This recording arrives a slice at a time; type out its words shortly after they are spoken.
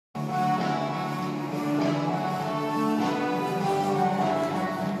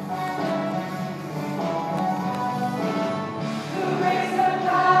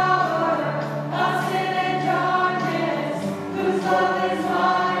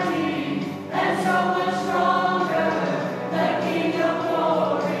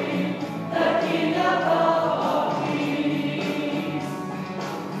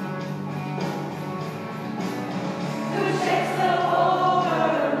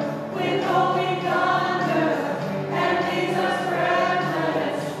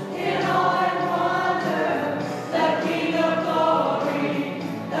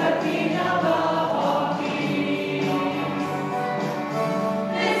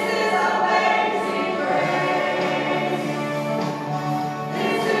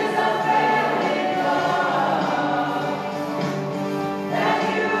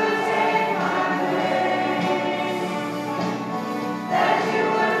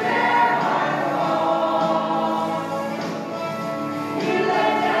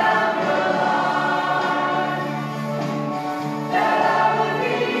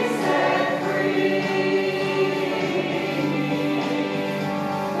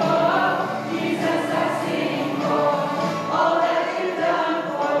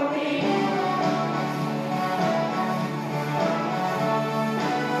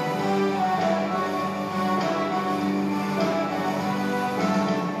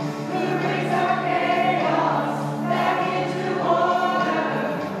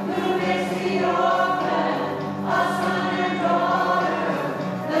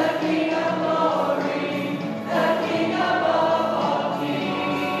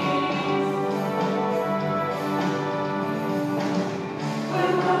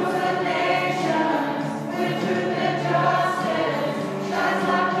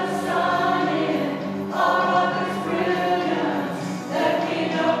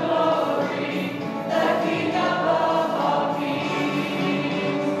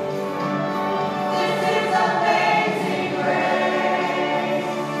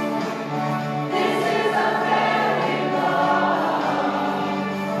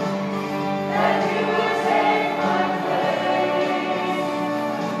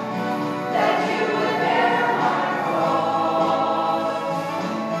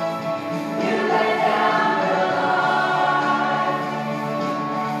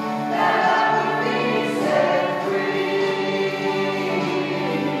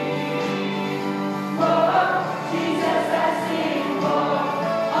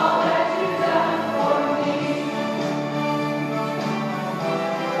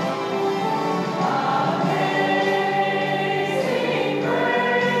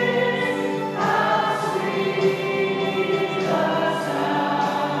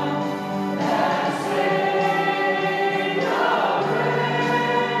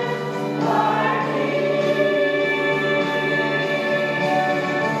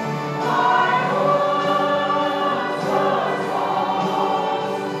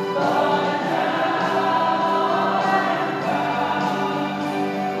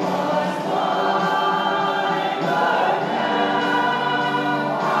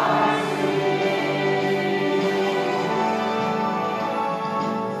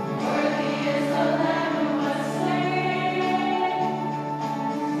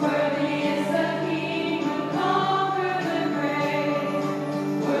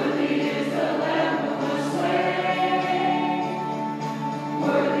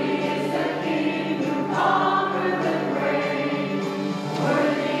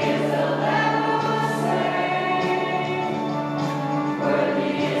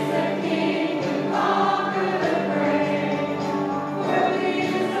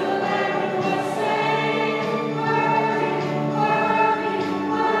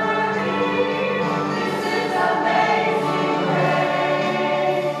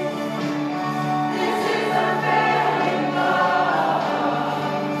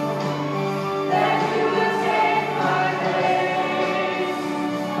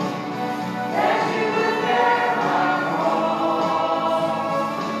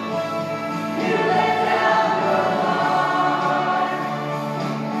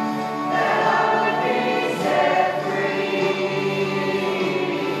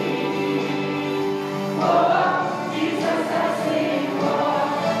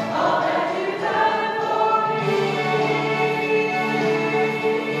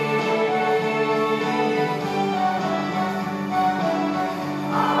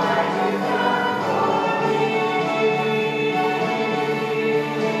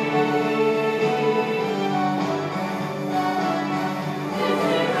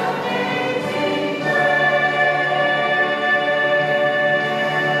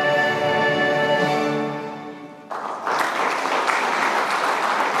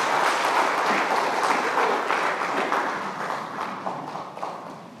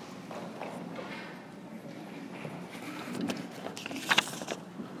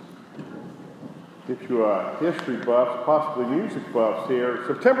Get you history buffs, possibly music buffs here.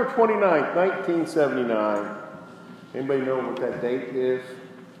 September 29th, 1979. Anybody know what that date is?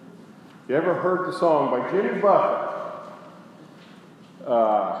 You ever heard the song by Jimmy Buffett?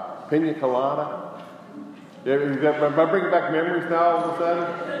 Pina Colada? Am I bringing back memories now all of a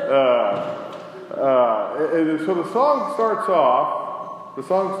sudden? So the song starts off. The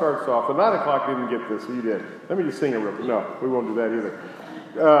 9 o'clock didn't get this, so you did. Let me just sing it real quick. No, we won't do that either.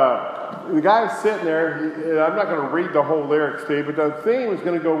 The guy's sitting there. I'm not going to read the whole lyrics to you, but the theme is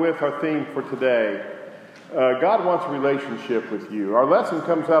going to go with our theme for today. God wants a relationship with you. Our lesson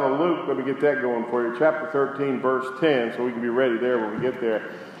comes out of Luke. Let me get that going for you. Chapter 13, verse 10, so we can be ready there when we get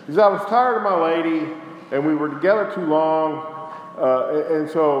there. He says, I was tired of my lady, and we were together too long. And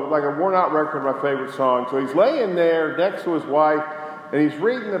so, like a worn-out record of my favorite song. So he's laying there next to his wife, and he's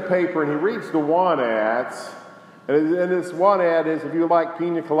reading the paper, and he reads the want ads. And this one ad is, if you like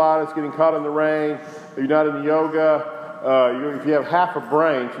pina coladas, getting caught in the rain, you're not into yoga, if you have half a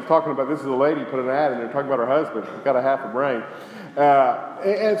brain, she's talking about, this is a lady put an ad in there talking about her husband, she's got a half a brain.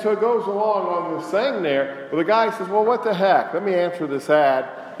 And so it goes along on this thing there. Well, the guy says, well, what the heck? Let me answer this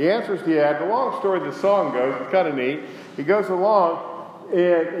ad. He answers the ad. The long story of the song goes, it's kind of neat. He goes along,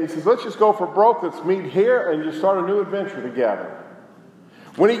 and he says, let's just go for broke. Let's meet here and just start a new adventure together.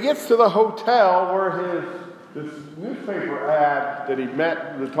 When he gets to the hotel where this newspaper ad that he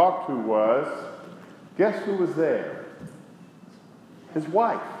met to talk to was, guess who was there? His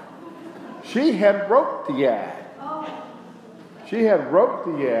wife. She had wrote the ad. She had wrote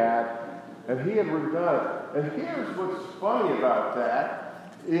the ad, and he had redone it. And here's what's funny about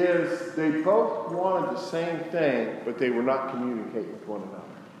that, is they both wanted the same thing, but they were not communicating with one another.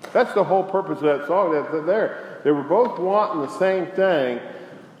 That's the whole purpose of that song. They were both wanting the same thing,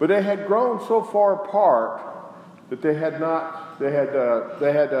 but they had grown so far apart that they had not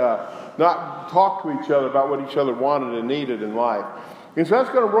talked to each other about what each other wanted and needed in life. And so that's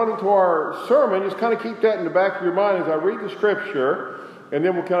going to run into our sermon. Just kind of keep that in the back of your mind as I read the scripture, and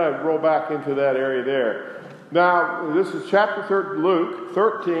then we'll kind of roll back into that area there. Now, this is Luke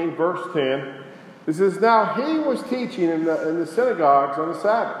 13, verse 10. It says, now he was teaching in the synagogues on the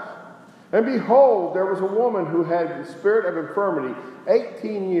Sabbath. And behold, there was a woman who had the spirit of infirmity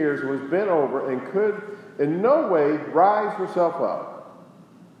 18 years and was bent over and could in no way rise herself up.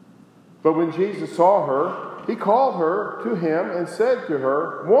 But when Jesus saw her, he called her to him and said to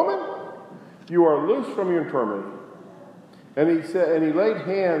her, woman, you are loose from your infirmity. And he laid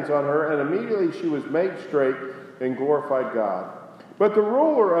hands on her, and immediately she was made straight and glorified God. But the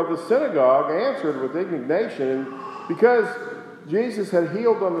ruler of the synagogue answered with indignation, because Jesus had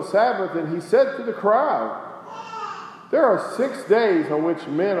healed on the Sabbath, and he said to the crowd, there are 6 days on which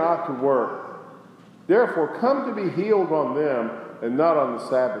men ought to work. Therefore, come to be healed on them, and not on the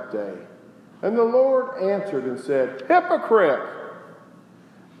Sabbath day. And the Lord answered and said, hypocrite!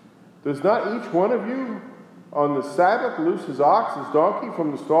 Does not each one of you on the Sabbath loose his ox, his donkey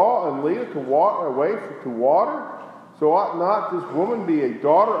from the stall, and lead it away to water? So ought not this woman be a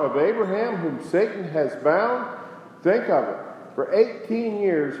daughter of Abraham, whom Satan has bound? Think of it. For 18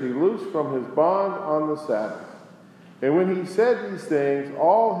 years he loosed from his bond on the Sabbath. And when he said these things,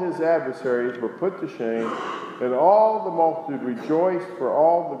 all his adversaries were put to shame, and all the multitude rejoiced for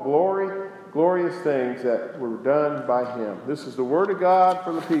all the glorious things that were done by him. This is the word of God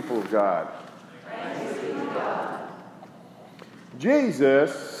for the people of God. Thanks be to God.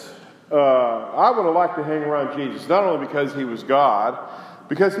 Jesus, I would have liked to hang around Jesus, not only because he was God,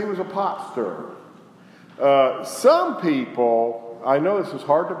 because he was a pot stirrer. Some people, I know this is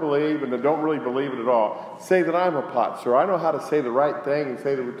hard to believe, and they don't really believe it at all, say that I'm a pot stirrer. I know how to say the right thing and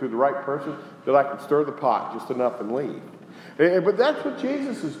say it to the right person, that I can stir the pot just enough and leave. But that's what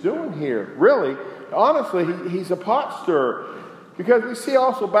Jesus is doing here, really. Honestly, he's a pot stirrer. Because we see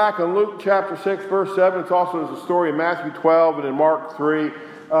also back in Luke chapter 6, verse 7, it's also there's a story in Matthew 12 and in Mark 3,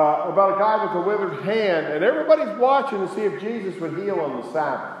 about a guy with a withered hand, and everybody's watching to see if Jesus would heal on the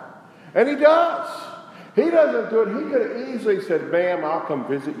Sabbath. And he does. He doesn't do it. He could have easily said, ma'am, I'll come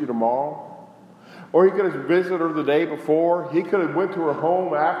visit you tomorrow. Or he could have visited her the day before. He could have went to her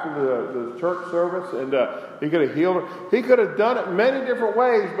home after the church service, and he could have healed her. He could have done it many different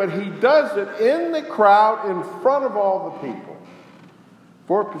ways, but he does it in the crowd in front of all the people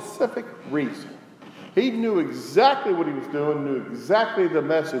for a specific reason. He knew exactly what he was doing, knew exactly the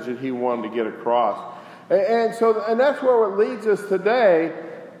message that he wanted to get across. And that's where it leads us today.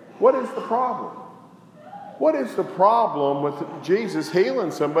 What is the problem? What is the problem with Jesus healing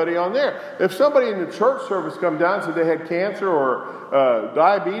somebody on there? If somebody in the church service come down and said they had cancer or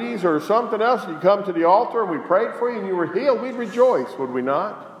diabetes or something else, and you come to the altar and we prayed for you and you were healed, we'd rejoice, would we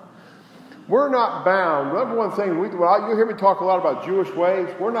not? We're not bound. Number one thing, you hear me talk a lot about Jewish ways.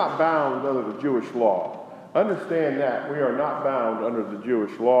 We're not bound under the Jewish law. Understand that. We are not bound under the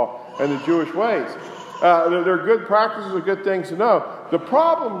Jewish law and the Jewish ways. They're good practices, are good things to know. The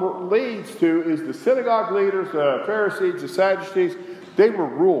problem leads to is the synagogue leaders, the Pharisees, the Sadducees, they were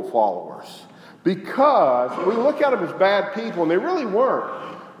rule followers. Because we look at them as bad people, and they really weren't.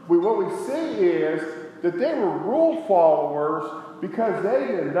 What we see is that they were rule followers because they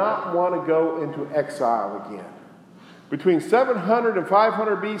did not want to go into exile again. Between 700 and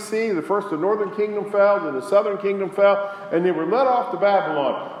 500 BC, the northern kingdom fell, then the southern kingdom fell, and they were led off to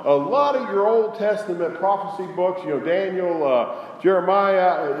Babylon. A lot of your Old Testament prophecy books, Daniel,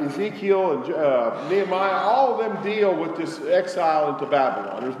 Jeremiah, Ezekiel, and Nehemiah, all of them deal with this exile into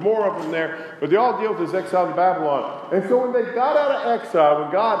Babylon. There's more of them there, but they all deal with this exile to Babylon. And so when they got out of exile,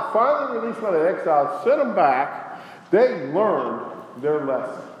 when God finally released them out of exile, sent them back, they learned their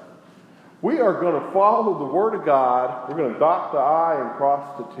lesson. We are going to follow the Word of God. We're going to dot the I and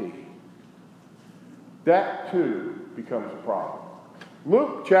cross the T. That, too, becomes a problem.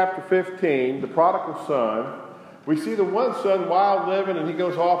 Luke chapter 15, the prodigal son, we see the one son wild living, and he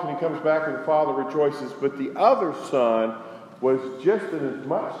goes off and he comes back and the father rejoices. But the other son was just in as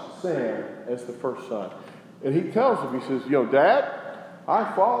much sin as the first son. And he tells him, he says, Dad,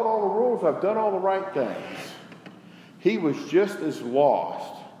 I followed all the rules. I've done all the right things. He was just as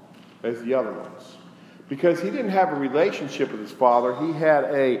lost as the other ones, because he didn't have a relationship with his father.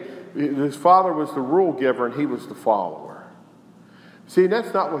 His father was the rule giver and he was the follower. See,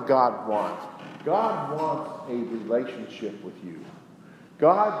 that's not what God wants. God wants a relationship with you.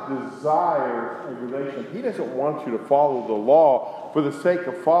 God desires a relationship. He doesn't want you to follow the law for the sake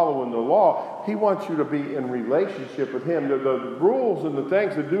of following the law. He wants you to be in relationship with Him. The rules and the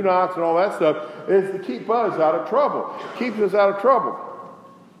things, the do-nots and all that stuff is to keep us out of trouble. Keeps us out of trouble.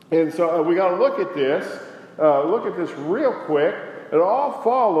 And so we got to look at this real quick. It all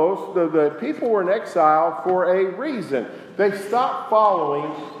follows. The people were in exile for a reason. They stopped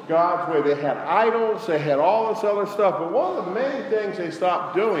following God's way. They had idols. They had all this other stuff. But one of the main things they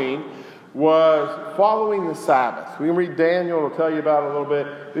stopped doing was following the Sabbath. We can read Daniel. It'll tell you about it a little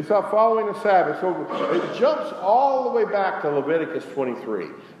bit. They stopped following the Sabbath. So it jumps all the way back to Leviticus 23.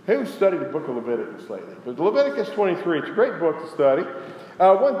 Who studied the book of Leviticus lately? But Leviticus 23, it's a great book to study.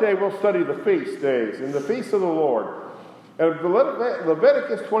 One day we'll study the feast days and the feast of the Lord.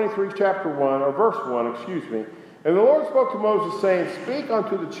 Leviticus 23, chapter 1, or verse 1, excuse me. And the Lord spoke to Moses, saying, Speak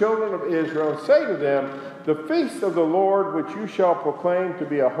unto the children of Israel, and say to them, The feast of the Lord, which you shall proclaim to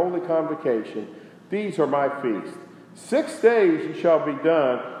be a holy convocation, these are my feasts. 6 days you shall be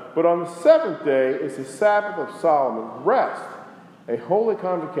done, but on the 7th day is the Sabbath of Solomon, rest, a holy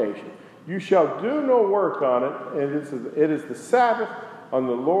convocation. You shall do no work on it, and it is the Sabbath on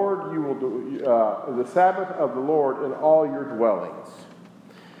the Lord. You will do the Sabbath of the Lord in all your dwellings.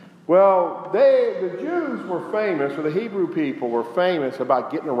 Well, the Jews were famous, or the Hebrew people were famous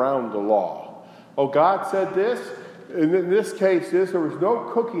about getting around the law. Oh, God said this. And in this case, there was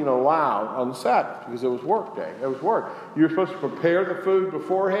no cooking allowed on the Sabbath because it was work day. It was work. You were supposed to prepare the food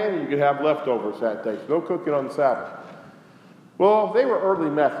beforehand, and you could have leftovers that day. So no cooking on the Sabbath. Well, they were early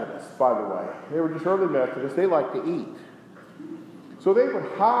Methodists, by the way. They were just early Methodists. They liked to eat. So they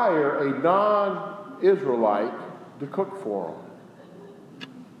would hire a non-Israelite to cook for them.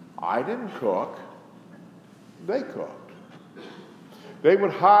 I didn't cook. They cooked. They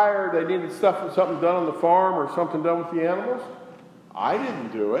would hire, they needed something done on the farm or something done with the animals. I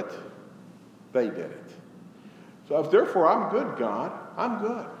didn't do it. They did it. So therefore, I'm good, God. I'm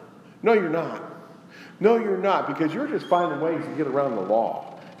good. No, you're not. No, you're not, because you're just finding ways to get around the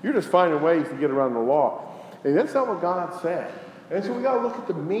law. You're just finding ways to get around the law. And that's not what God said. And so we got to look at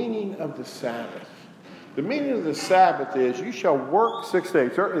the meaning of the Sabbath. The meaning of the Sabbath is you shall work 6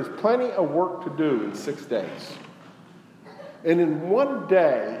 days. There is plenty of work to do in 6 days. And in one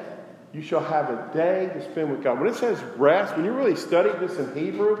day, you shall have a day to spend with God. When it says rest, when you really study this in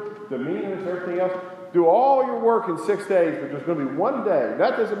Hebrew, the meaning of everything else, do all your work in 6 days, but there's going to be one day.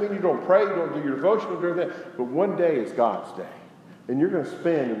 That doesn't mean you don't pray, you don't do your devotion, don't do anything, but one day is God's day. And you're going to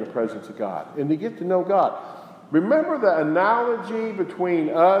spend in the presence of God and to get to know God. Remember the analogy between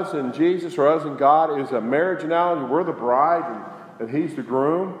us and Jesus, or us and God, is a marriage analogy. We're the bride and He's the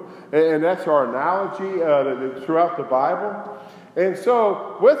groom. And that's our analogy throughout the Bible. And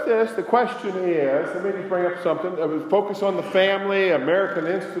so with this, the question is, let me just bring up something. Focus on the family, American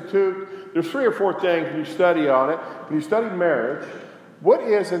Institute. There's 3 or 4 things when you study on it. When you study marriage, what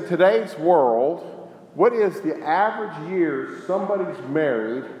is, in today's world, what is the average year somebody's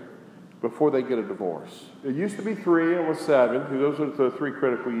married before they get a divorce? It used to be 3, and it was 7. Those are the 3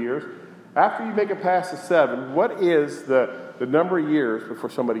 critical years. After you make it past the 7, what is the number of years before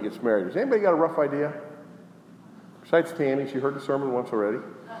somebody gets married? Has anybody got a rough idea? Besides Tammy, she heard the sermon once already.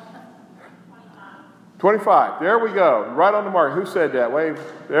 25. There we go. Right on the mark. Who said that? Wave.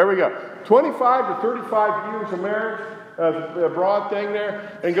 There we go. 25 to 35 years of marriage. A broad thing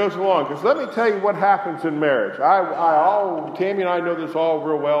there, and goes along. Because let me tell you what happens in marriage. Tammy and I know this all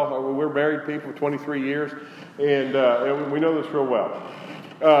real well. We're married people for 23 years, and we know this real well.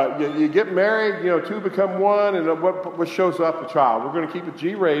 You get married, two become one, and what shows up? A child. We're going to keep it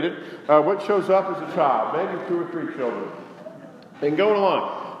G-rated. What shows up is a child, maybe 2 or 3 children. And going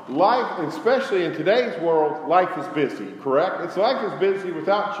along. Life, especially in today's world, life is busy, correct? Life is busy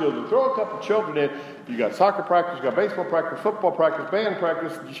without children. Throw a couple children in. You got soccer practice, you got baseball practice, football practice, band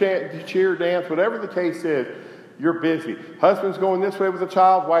practice, cheer, dance, whatever the case is, you're busy. Husband's going this way with a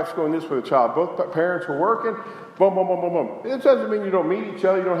child, wife's going this way with a child. Both parents are working. Boom, boom, boom, boom, boom. It doesn't mean you don't meet each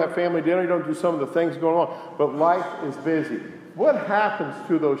other, you don't have family dinner, you don't do some of the things going on. But life is busy. What happens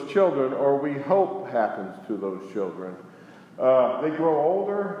to those children, or we hope happens to those children? They grow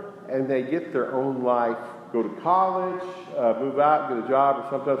older and they get their own life, go to college, move out, get a job or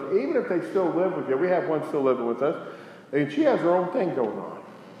something else. Even if they still live with you, we have one still living with us, and she has her own thing going on.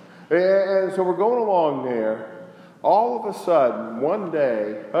 And so we're going along there. All of a sudden, one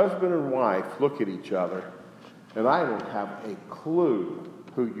day, husband and wife look at each other, and I don't have a clue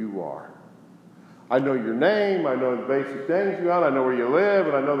who you are. I know your name, I know the basic things you got, I know where you live,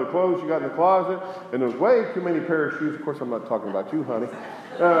 and I know the clothes you got in the closet, and there's way too many pairs of shoes. Of course, I'm not talking about you, honey.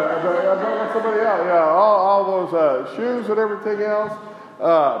 But somebody else, all those shoes and everything else.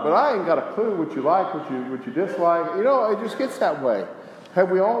 But I ain't got a clue what you like, what you dislike. It just gets that way.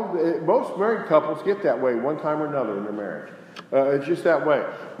 Most married couples get that way one time or another in their marriage. It's just that way.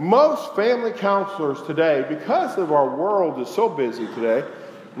 Most family counselors today, because of our world is so busy today,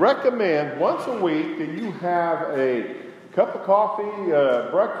 recommend once a week that you have a cup of coffee,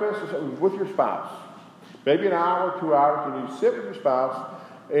 breakfast with your spouse. Maybe an hour, 2 hours, and you sit with your spouse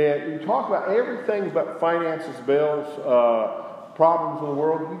and you talk about everything but finances, bills, problems in the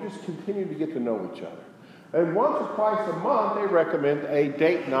world. You just continue to get to know each other. And once or twice a month, they recommend a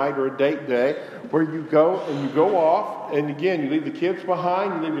date night or a date day where you go off, and again, you leave the kids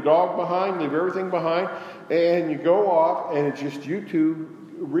behind, you leave your dog behind, you leave everything behind, and you go off, and it's just you two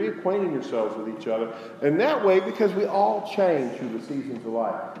reacquainting yourselves with each other. And that way, because we all change through the seasons of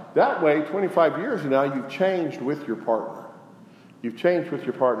life, that way, 25 years from now, you've changed with your partner. You've changed with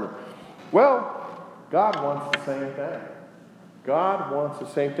your partner. Well, God wants the same thing. God wants the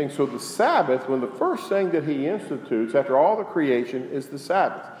same thing. So the Sabbath, when the first thing that he institutes after all the creation is the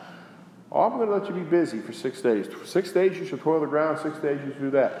Sabbath. I'm going to let you be busy for 6 days. 6 days you should toil the ground, 6 days you should do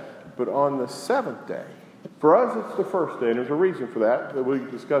that. But on the 7th day, for us it's the first day, and there's a reason for that we'll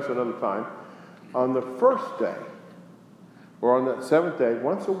discuss another time. On the first day, or on that 7th day,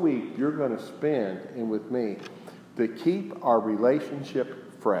 once a week, you're going to spend in with me to keep our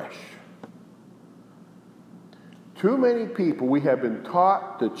relationship fresh. Too many people, we have been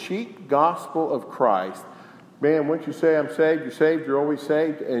taught the cheap gospel of Christ. Man, once you say I'm saved, you're always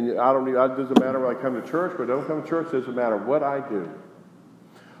saved, and it doesn't matter when I come to church, but I don't come to church, it doesn't matter what I do.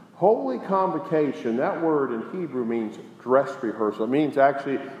 Holy convocation, that word in Hebrew means dress rehearsal. It means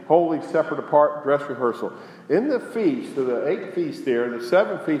actually holy, separate, apart dress rehearsal. In the feast, of the 8 feasts there, the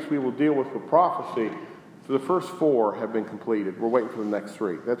 7th feast we will deal with prophecy. For the first 4 have been completed. We're waiting for the next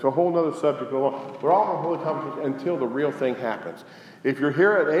 3. That's a whole other subject. We're all in holy convocation until the real thing happens. If you're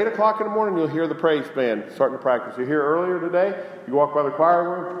here at 8 o'clock in the morning, you'll hear the praise band starting to practice. You're here earlier today, you walk by the choir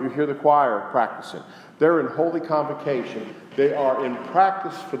room, you hear the choir practicing. They're in holy convocation. They are in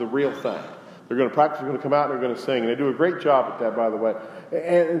practice for the real thing. They're going to practice, they're going to come out, and they're going to sing. And they do a great job at that, by the way.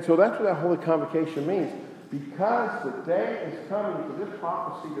 And so that's what that holy convocation means. Because the day is coming for this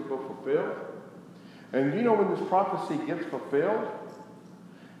prophecy to be fulfilled. And you know when this prophecy gets fulfilled?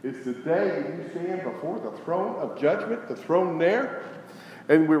 It's the day that you stand before the throne of judgment, the throne there.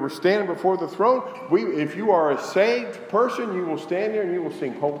 And we were standing before the throne. If you are a saved person, you will stand there and you will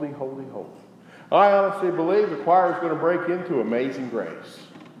sing, Holy, Holy, Holy. I honestly believe the choir is going to break into Amazing Grace.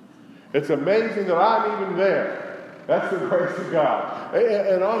 It's amazing that I'm even there. That's the grace of God.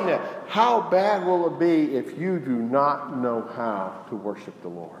 And on that, how bad will it be if you do not know how to worship the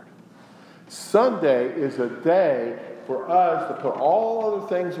Lord? Sunday is a day for us to put all other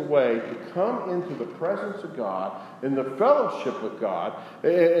things away, to come into the presence of God, in the fellowship with God,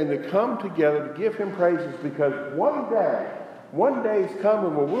 and to come together to give him praises, because one day is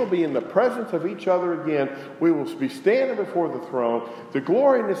coming when we'll be in the presence of each other again. We will be standing before the throne. The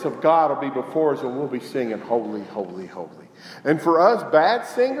gloriness of God will be before us, and we'll be singing, Holy, Holy, Holy. And for us bad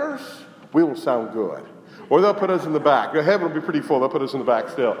singers, we will sound good. Or they'll put us in the back. Heaven will be pretty full. They'll put us in the back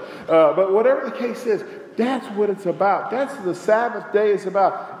still. But whatever the case is, that's what it's about. That's what the Sabbath day is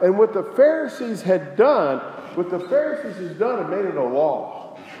about. And what the Pharisees had done, and made it a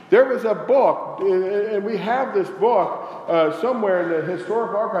law. There was a book, and we have this book somewhere in the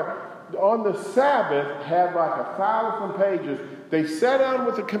historical archive. On the Sabbath, had like 1,000 pages. They sat down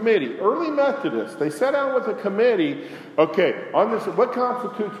with a committee, early Methodists. They sat down with a committee. Okay, on this, what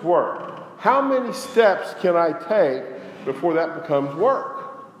constitutes work? How many steps can I take before that becomes work?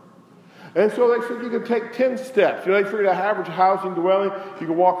 And so they said you could take 10 steps. They figured out average housing dwelling. You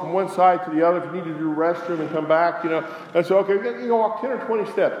can walk from one side to the other if you need to do a restroom and come back, And so, okay, you can walk 10 or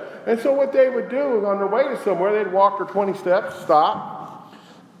 20 steps. And so what they would do is on their way to somewhere, they'd walk their 20 steps, stop.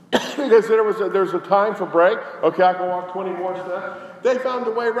 Because there was a time for break. Okay, I can walk 20 more steps. They found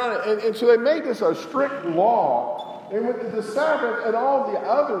a way around it. And so they made this a strict law. And with the Sabbath and all the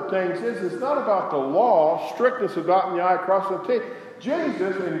other things it's not about the law, strictness of dotting the I, crossing the T.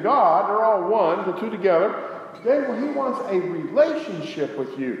 Jesus and God, they're all one, the two together. He wants a relationship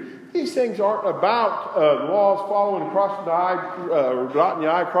with you. These things aren't about laws following, crossing the I, or dotting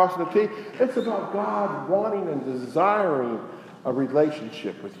the I, crossing the T. It's about God wanting and desiring a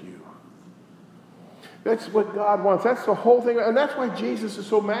relationship with you. That's what God wants. That's the whole thing. And that's why Jesus is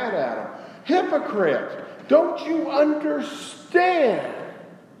so mad at him. Hypocrite! Don't you understand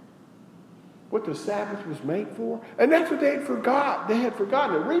what the Sabbath was made for? And that's what they had forgotten. They had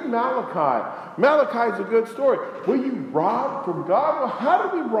forgotten it. Read Malachi. Malachi is a good story. Will you rob from God? Well, how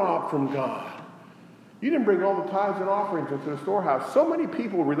do we rob from God? You didn't bring all the tithes and offerings into the storehouse. So many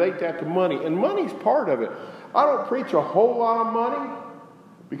people relate that to money, and money's part of it. I don't preach a whole lot of money,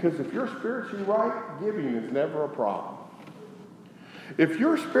 because if you're spiritually right, giving is never a problem. If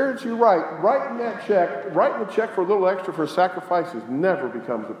you're spiritually right, writing the check for a little extra for sacrifices never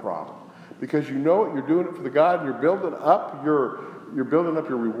becomes a problem. Because you know it, you're doing it for the God, and you're building up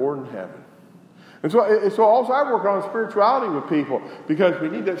your reward in heaven. And so also I work on spirituality with people, because we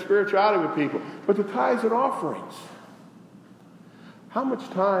need that spirituality with people. But the tithes and offerings. How much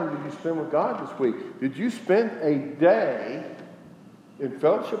time did you spend with God this week? Did you spend a day in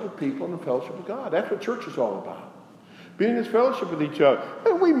fellowship with people and in fellowship with God? That's what church is all about. Being in this fellowship with each other.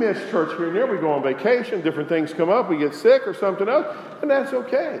 And we miss church here and there. We go on vacation. Different things come up. We get sick or something else. And that's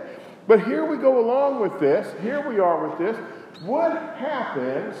okay. But here we go along with this. Here we are with this. What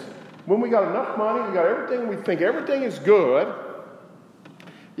happens when we got enough money? We got everything. We think everything is good.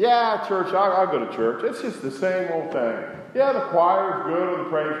 Yeah, church. I'll go to church. It's just the same old thing. Yeah, the choir is good. Or the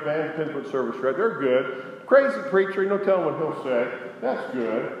praise band. Depends what service you're at. They're good. Crazy preacher. No telling what he'll say. That's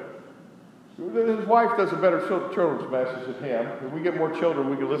good. His wife does a better children's message than him. If we get more children,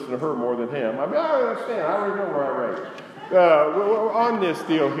 we can listen to her more than him. I mean, I understand. I already know where I raised. We're on this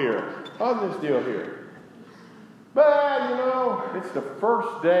deal here. But, it's the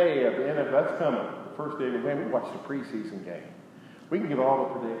first day of the NFL. That's coming. The first day of the game. We watch the preseason game. We can give all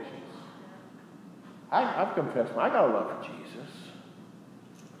the predictions. I've confessed, I got a love for Jesus.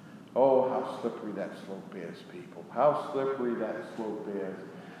 Oh, how slippery that slope is, people. How slippery that slope is.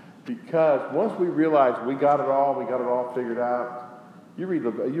 Because once we realize we got it all figured out, you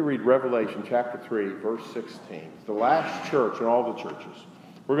read Revelation chapter 3, verse 16. It's the last church in all the churches.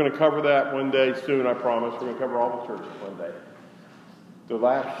 We're going to cover that one day soon, I promise. We're going to cover all the churches one day. The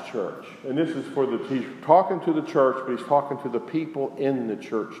last church. And this is he's talking to the church, but he's talking to the people in the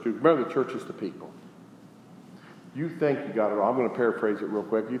church too. Remember, the church is the people. You think you got it all. I'm going to paraphrase it real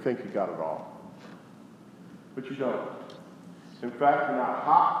quick. You think you got it all. But you don't. In fact, you're not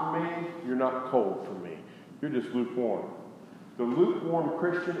hot for me, you're not cold for me. You're just lukewarm. The lukewarm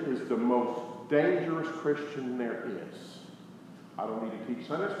Christian is the most dangerous Christian there is. I don't need to teach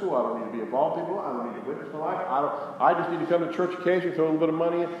Sunday school. I don't need to be involved in people. I don't need to witness my life. I just need to come to church occasionally, throw a little bit of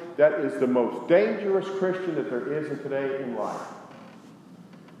money in. That is the most dangerous Christian that there is today in life.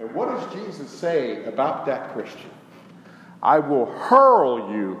 And what does Jesus say about that Christian? I will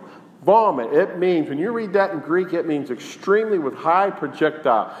hurl you. Vomit. It means, when you read that in Greek, it means extremely with high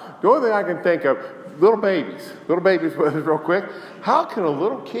projectile. The only thing I can think of, little babies, real quick. How can a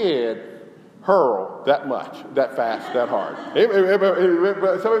little kid hurl that much, that fast, that hard?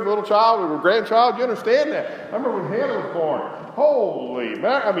 Somebody's a little child or a grandchild, you understand that. I remember when Hannah was born. Holy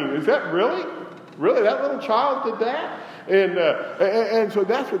man, I mean, is that really that little child did that? And so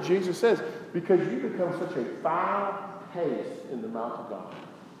that's what Jesus says, because you become such a foul taste in the mouth of God.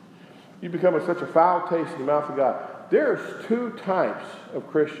 You become such a foul taste in the mouth of God. There's two types of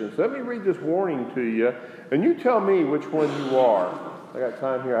Christians. Let me read this warning to you, and you tell me which one you are. I got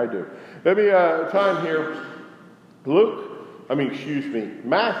time here? I do. Let me time here. Luke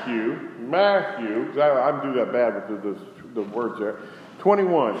Matthew, because I do that bad with the words there.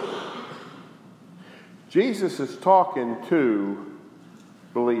 21. Jesus is talking to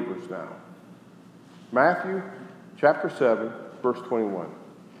believers now. Matthew chapter 7, verse 21.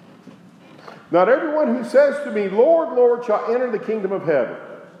 Not everyone who says to me, Lord, Lord, shall enter the kingdom of heaven.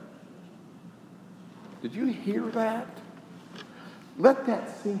 Did you hear that? Let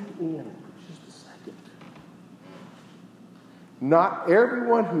that sink in for just a second. Not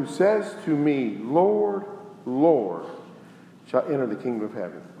everyone who says to me, Lord, Lord, shall enter the kingdom of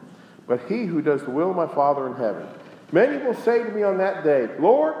heaven, but he who does the will of my Father in heaven. Many will say to me on that day,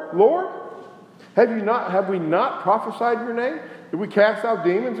 Lord, Lord, have we not prophesied in your name? Did we cast out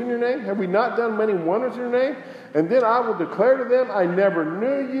demons in your name? Have we not done many wonders in your name? And then I will declare to them, I never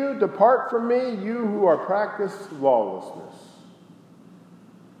knew you. Depart from me, you who are practice lawlessness.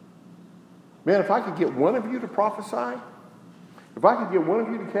 Man, if I could get one of you to prophesy, if I could get one of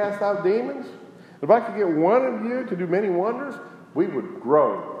you to cast out demons, if I could get one of you to do many wonders, we would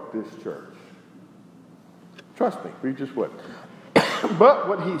grow this church. Trust me, we just would. But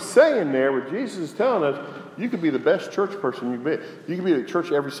what he's saying there, what Jesus is telling us, you could be the best church person you can be. You could be at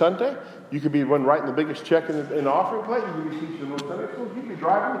church every Sunday. You could be the one writing the biggest check in the offering plate. You could be teaching the little Sunday school. You could be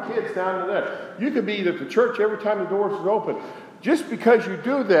driving the kids down to there. You could be at the church every time the doors is open. Just because you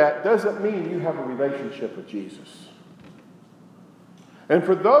do that doesn't mean you have a relationship with Jesus. And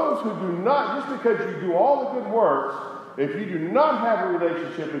for those who do not, just because you do all the good works, if you do not have a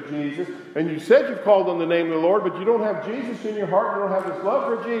relationship with Jesus, and you said you've called on the name of the Lord, but you don't have Jesus in your heart, you don't have this love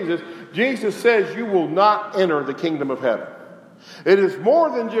for Jesus, Jesus says you will not enter the kingdom of heaven. It is more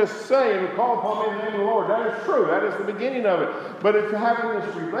than just saying, call upon me in the name of the Lord. That is true. That is the beginning of it. But it's having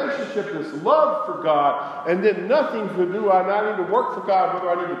this relationship, this love for God, and then nothing to do. I need to work for God, whether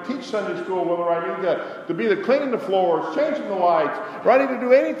I need to teach Sunday school, whether I need to be the cleaning the floors, changing the lights, or I need to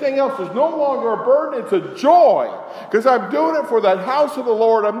do anything else. It's no longer a burden. It's a joy. Because I'm doing it for the house of the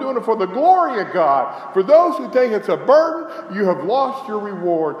Lord. I'm doing it for the glory of God. For those who think it's a burden, you have lost your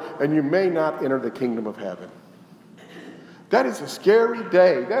reward, and you may not enter the kingdom of heaven. That is a scary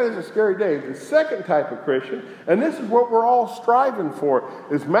day. That is a scary day. The second type of Christian, and this is what we're all striving for,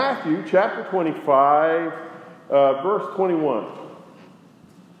 is Matthew chapter 25, verse 21.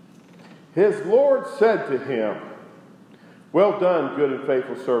 His Lord said to him, well done, good and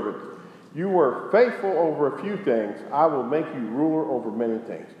faithful servant. You were faithful over a few things. I will make you ruler over many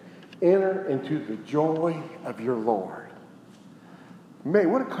things. Enter into the joy of your Lord. Man,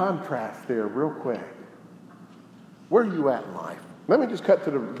 what a contrast there, real quick. Where are you at in life? Let me just cut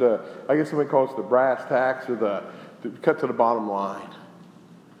to the I guess somebody calls it the brass tacks, or cut to the bottom line.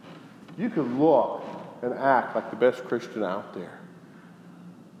 You could look and act like the best Christian out there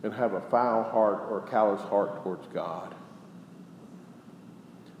and have a foul heart or a callous heart towards God.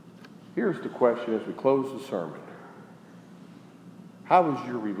 Here's the question as we close the sermon. How is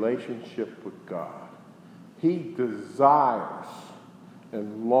your relationship with God? He desires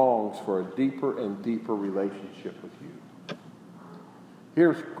and longs for a deeper and deeper relationship with you.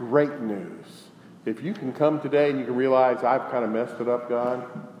 Here's great news. If you can come today and you can realize, I've kind of messed it up, God,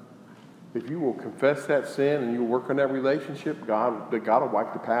 if you will confess that sin and you work on that relationship, God will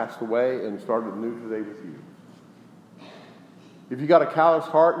wipe the past away and start a new today with you. If you got a callous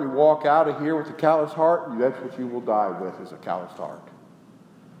heart and you walk out of here with a callous heart, that's what you will die with, is a callous heart.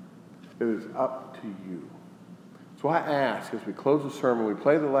 It is up to you. So I ask, as we close the sermon, we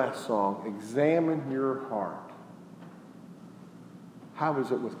play the last song, examine your heart. How is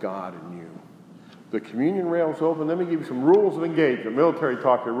it with God and you? The communion rail's open. Let me give you some rules of engagement. Military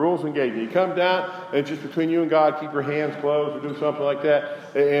talk here, rules of engagement. You come down, and it's just between you and God. Keep your hands closed or do something like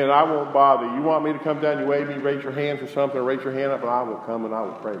that, and I won't bother you. You want me to come down, you wave me, raise your hands or something, or raise your hand up, and I will come and I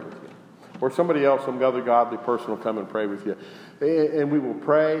will pray with you. Or somebody else, some other godly person will come and pray with you. And we will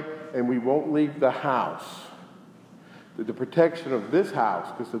pray, and we won't leave the house. The protection of this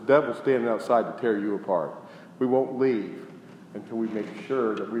house, because the devil's standing outside to tear you apart. We won't leave until we make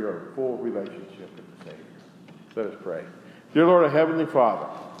sure that we are in full relationship with the Savior. Let us pray. Dear Lord, our Heavenly Father,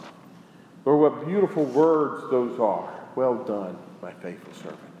 Lord, what beautiful words those are. Well done, my faithful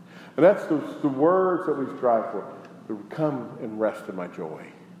servant. And that's the words that we strive for. To come and rest in my joy.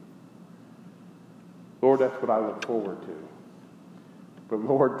 Lord, that's what I look forward to. But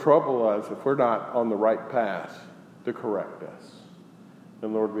Lord, trouble us if we're not on the right path to correct us.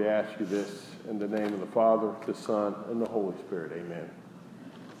 And Lord, we ask you this in the name of the Father, the Son, and the Holy Spirit. Amen.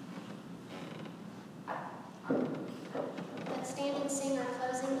 Let's stand and sing our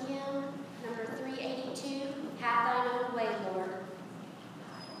closing hymn, number 382, Have Thine Own Way,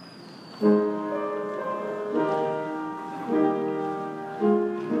 Lord.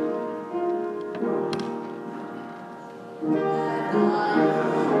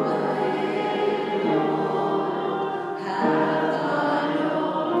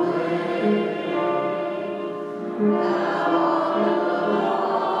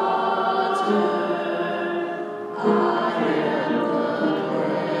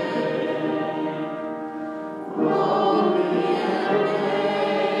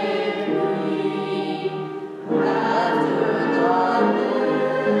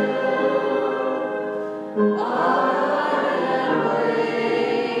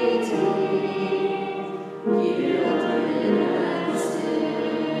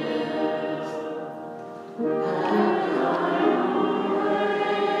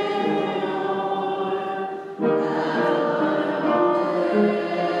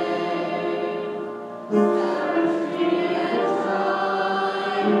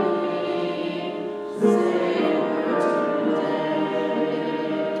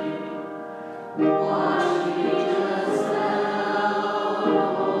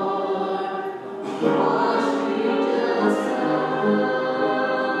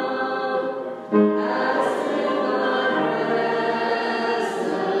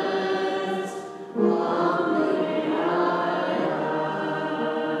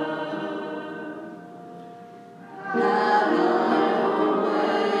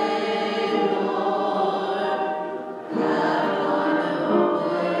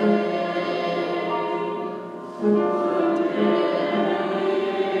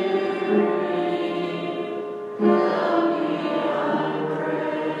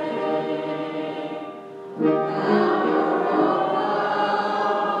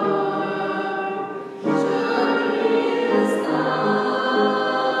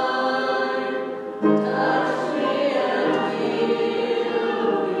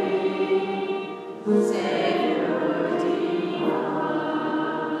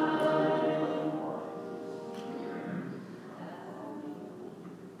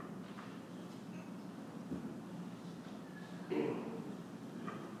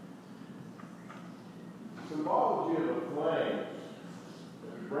 Symbology of the flame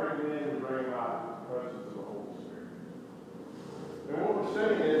that we bring in and bring out the presence of the Holy Spirit. And what we're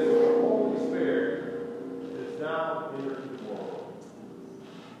saying is that the Holy Spirit is now entered the world.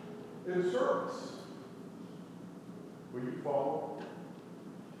 In service, will you follow?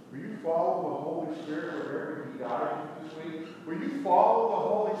 Will you follow the Holy Spirit wherever He guides you this week? Will you follow the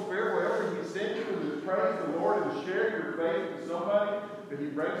Holy Spirit wherever He sends you to praise the Lord and to share your faith with somebody that He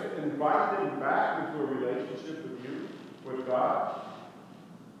brings it and invite them back into a relationship with you, with God?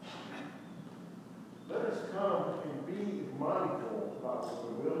 Let us come and be mindful about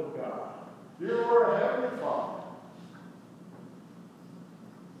the will of God. Dear Lord, Heavenly Father,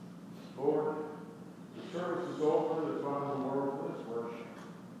 Lord, the service is over. There's one in the world. Let us worship.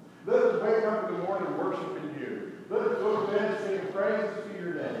 Let us wake up in the morning worshiping you. Let us go to bed singing praises to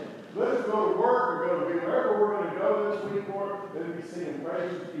your name. Let us go to work or go to be wherever we're going to go this week, Lord. Let us be singing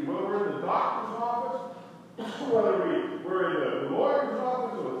praises to you. Whether we're in the doctor's office, whether we're in the lawyer's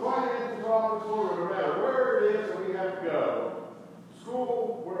office or the finances office, Lord, no matter where it is that we have to go,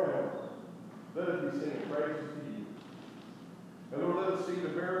 school, wherever, let us be singing praises to you. And Lord, let us see the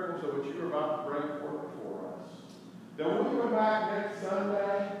miracles of which you are about to bring forth before us. That when we come back next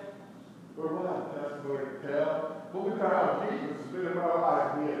Sunday, Lord, we'll have a testimony to tell. We'll be proud of Jesus has been in my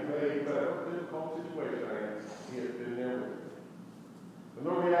life. He has made whatever difficult situation I am. He has been there with me. And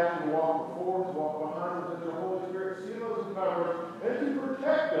Lord, we ask you to walk before us, walk behind us, and the Holy Spirit seal us and cover us, and to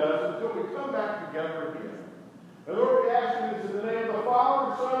protect us until we come back together again. And Lord, we ask you this in the name of the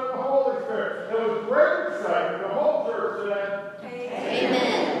Father, Son, and the Holy Spirit. And with great excitement, the whole church said,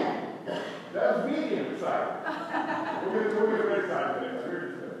 Amen. That was medium excitement. We'll get excited next year.